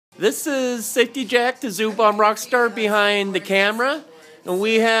This is Safety Jack, the Zoo Bomb Rockstar behind the camera. And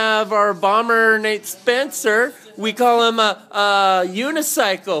we have our bomber, Nate Spencer. We call him a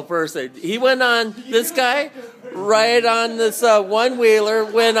unicycle person. He went on, this guy, right on this one-wheeler,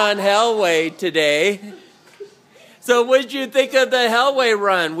 went on Hellway today. So what did you think of the Hellway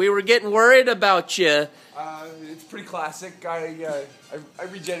run? We were getting worried about you. It's pretty classic. I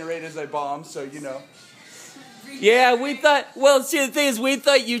regenerate as I bomb, so you know. Yeah, we thought, well, see, the thing is, we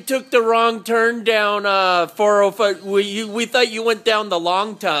thought you took the wrong turn down 405. We thought you went down the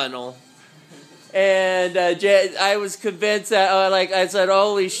long tunnel. And I was convinced that, I said,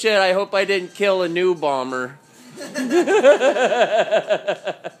 holy shit, I hope I didn't kill a new bomber. No,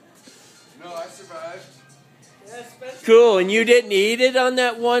 I survived. Cool, and you didn't eat it on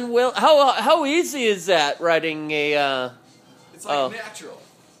that one wheel? How easy is that, riding a... It's like natural.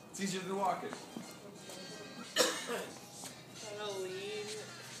 It's easier than walking.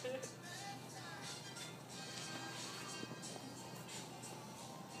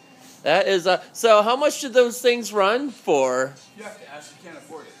 That is, so how much do those things run for? You have to ask, you can't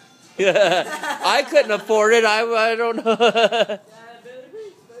afford it. Yeah, I couldn't afford it, I don't know. Yeah,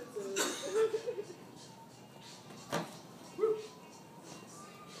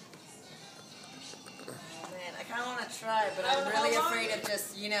 try, but I'm really afraid of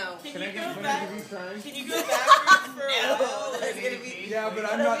just, you know. Can you go backwards for a while? That's gonna be, yeah, but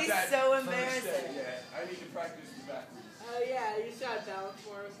I'm not that. So embarrassing. Yeah, I need to practice the backwards. Oh yeah, you shot down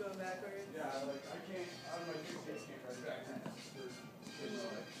for us going backwards. Yeah, like I can't. I don't know. I can't ride backwards.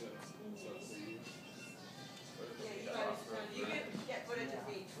 You can't put it to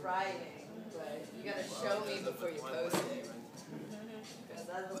be trying, but you gotta show me before you post it. Because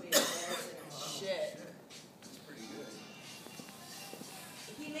that'll be embarrassing as shit.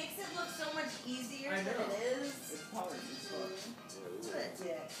 He makes it look so much easier than it is. It's hard. It's fun. What a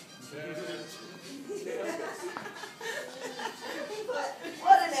dick.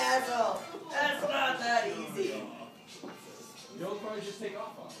 What an asshole. That's not that easy. You'll probably just take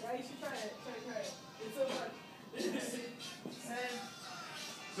off on it. Yeah, you should try it. Try it. It's so fun.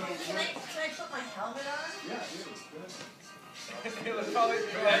 So can I put my helmet on? Yeah, do.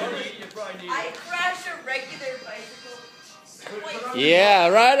 I crashed a regular bicycle. Yeah,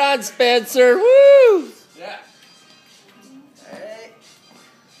 right on, Spencer. Woo! Yeah. Alright.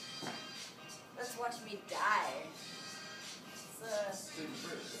 Let's watch me die.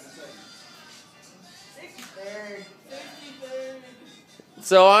 Third.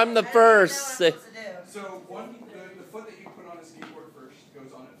 So I'm the first. So the foot that you put on a skateboard first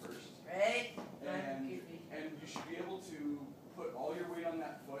goes on it first. Right? And you should be able to put all your weight on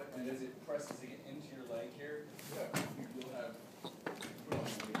that foot, and as it presses it into your leg here, you'll have put all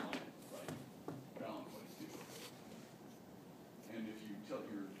your weight on it, like balance like you. And if you tilt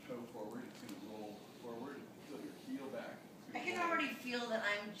your toe forward, it's going to roll forward. Tilt your heel back. I can already feel that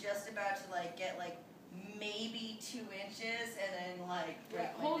I'm just about to get maybe 2 inches and then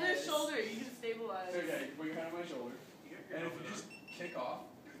break my Hold nose. his shoulder. You can stabilize. Okay, put your hand on my shoulder. And if you just kick off,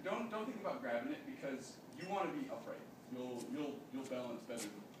 don't think about grabbing it because you want to be upright. You'll balance better the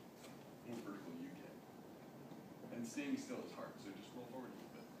more vertical you get. And staying still is hard, so just roll forward a little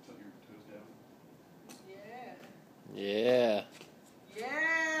bit. Tilt your toes down. Yeah. Yeah.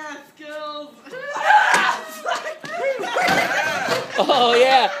 Yeah, skills. Oh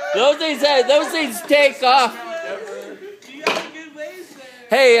yeah, those things take off. You got good waves there.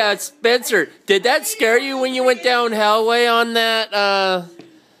 Hey, Spencer, did that scare you when you went down Hellway on that? Oh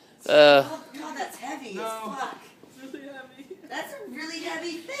God, that's heavy as fuck. It's really heavy. That's a really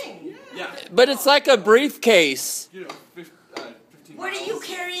heavy thing. Yeah. But it's like a briefcase. You know, 15 What are you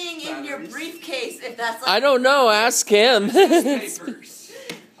carrying in your briefcase if that's I don't know. Ask him. papers.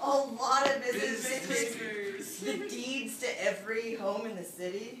 a lot of business papers? The deeds to every home in the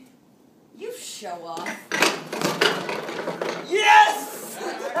city? You show off. Yes!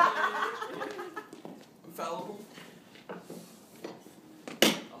 I'm fallible.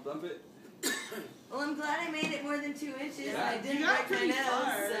 I'll dump it. Well, I'm glad I made it more than 2 inches. Yeah. I didn't You got break my pretty nose,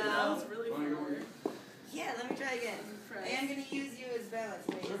 far. That was so... really Want to go over far. here? Yeah, let me try again. I am going to use you as balance.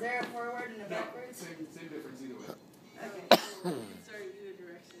 Wait, is there a forward and a No, backwards? same difference either way. Okay. Sorry, either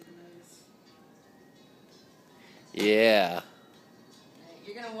direction. Nice. Yeah. Right,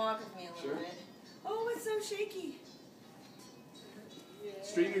 you're going to walk with me a little Sure. bit. Oh, it's so shaky. Yeah.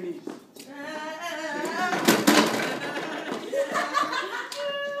 Straighten your knees.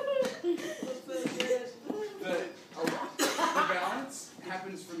 The balance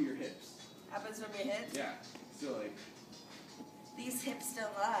happens from your hips. Happens from your hips? Yeah. So like. These hips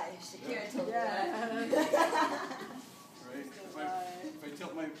don't lie. Shakira told me Yeah. that. Right? If I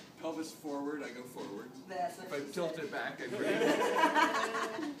tilt my pelvis forward, I go forward. That's If what I she tilt said. it back, I bring it.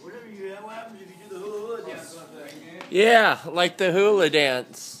 Whatever you have, what happens if you do the hula dance on that? Yeah, like the hula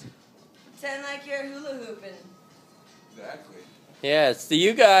dance. Pretend like you're hula hooping. Exactly. Yes, so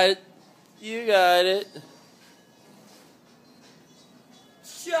you got it. You got it.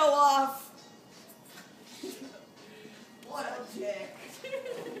 Show off. What a dick.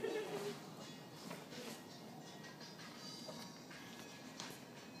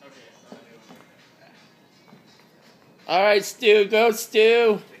 All right, Stu, go,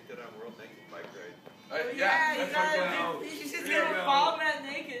 Stu. Take that on World Naked Bike Ride. Yeah, you that's what I'm gotta gonna do. You There just you gotta go. bomb that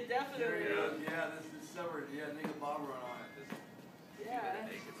naked, definitely. Yeah. This is summer. Yeah, naked bomb run on it. Yeah.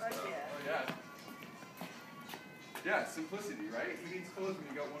 Naked Fuck stuff. yeah. Oh, yeah. Yeah, simplicity, right? Who needs clothes when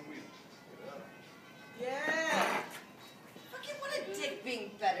you got one wheel? Yeah. Fucking what a dick being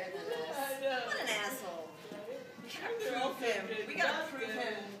better than us. I know. What an asshole. We gotta prove him. We gotta prove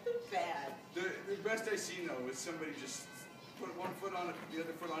him bad. The best I seen though was somebody just put one foot on it, the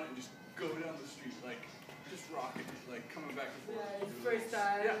other foot on it, and just go down the street, like just rocking it, like coming back and forth. Yeah, his first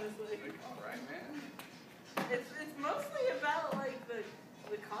time. Yeah. It was like, Like, all right, man. it's mostly about like the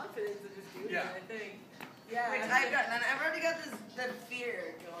confidence of just doing Yeah. it, I think. Yeah. Which I've already got the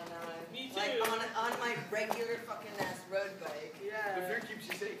fear going on. Me Like too. on my regular fucking ass road bike. Yeah. The fear keeps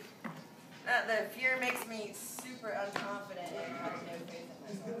you safe. The fear makes me super unconfident and have no faith in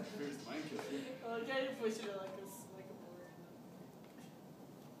myself. Fear's the mind killer. Well, I'm trying to push it like a board.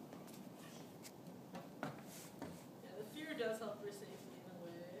 Yeah, the fear does help for safety in a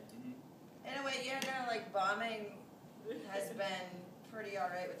way. In a way, yeah, no, like bombing has been pretty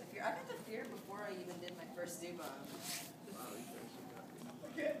alright with the fear. I got the fear before I even did my first zoo bomb.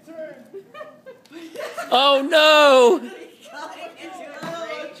 I can't turn. Oh no! Going into a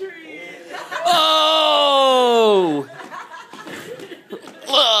Oh, tree. tree. Oh!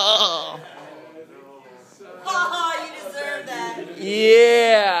 Oh! Oh, you deserve that.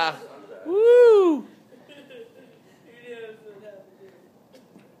 Yeah! Woo!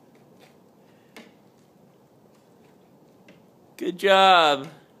 Good job.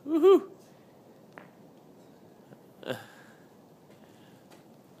 Woohoo!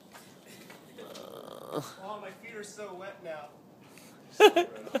 Oh, my feet are so wet now.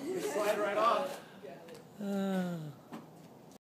 Slide right off. Uh.